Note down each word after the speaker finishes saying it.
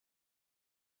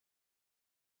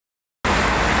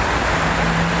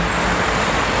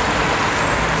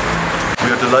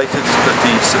delighted that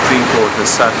the Supreme Court has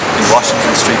sat in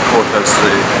Washington Street Courthouse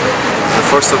today. It's the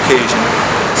first occasion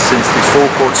since the four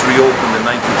courts reopened in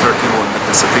 1931 that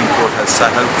the Supreme Court has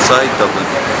sat outside Dublin,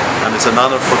 and it's an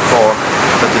honour for Cork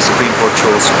that the Supreme Court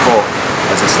chose Cork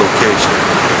as its location.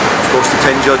 Of course,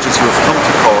 the 10 judges who have come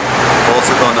to Cork have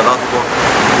also done a lot of work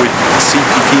with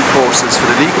CPT courses for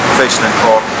the legal profession in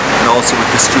Cork, and also with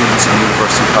the students in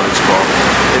University College Cork.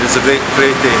 It is a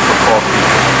great day for Cork.